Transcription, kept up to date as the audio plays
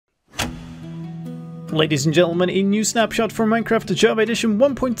Ladies and gentlemen, a new snapshot for Minecraft Java Edition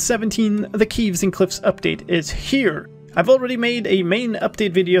 1.17, the Caves and Cliffs update is here. I've already made a main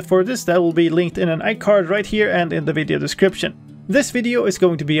update video for this that will be linked in an iCard right here and in the video description. This video is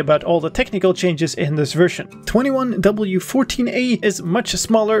going to be about all the technical changes in this version. 21w14a is much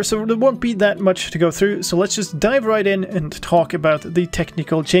smaller, so there won't be that much to go through, so let's just dive right in and talk about the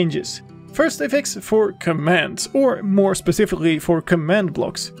technical changes. First, a fix for commands, or more specifically for command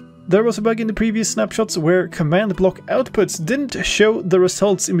blocks. There was a bug in the previous snapshots where command block outputs didn't show the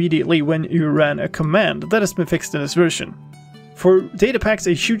results immediately when you ran a command. That has been fixed in this version. For data packs,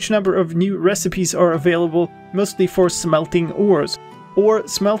 a huge number of new recipes are available, mostly for smelting ores. Ore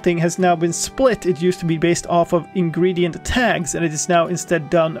smelting has now been split. It used to be based off of ingredient tags, and it is now instead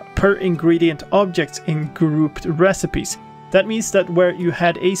done per ingredient objects in grouped recipes. That means that where you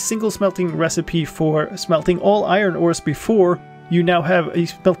had a single smelting recipe for smelting all iron ores before, you now have a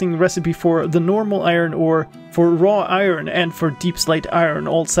smelting recipe for the normal iron ore, for raw iron, and for deep slate iron,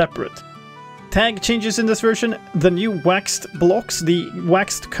 all separate. Tag changes in this version. The new waxed blocks, the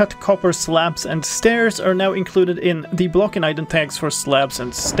waxed cut copper slabs and stairs, are now included in the block and item tags for slabs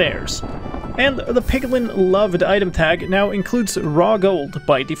and stairs. And the Piglin Loved item tag now includes raw gold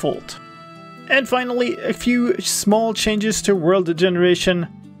by default. And finally, a few small changes to world generation.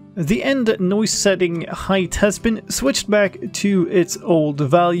 The end noise setting height has been switched back to its old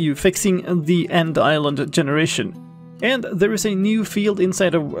value, fixing the end island generation. And there is a new field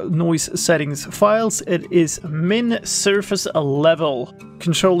inside of noise settings files. It is min surface level,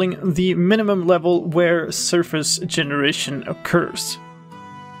 controlling the minimum level where surface generation occurs.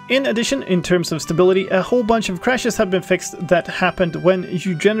 In addition, in terms of stability, a whole bunch of crashes have been fixed that happened when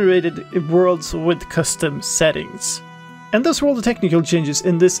you generated worlds with custom settings. And those were all the technical changes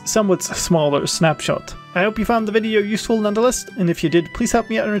in this somewhat smaller snapshot. I hope you found the video useful nonetheless, and if you did, please help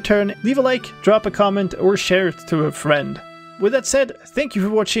me out in return. Leave a like, drop a comment, or share it to a friend. With that said, thank you for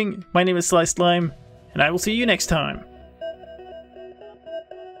watching, my name is Slime, and I will see you next time.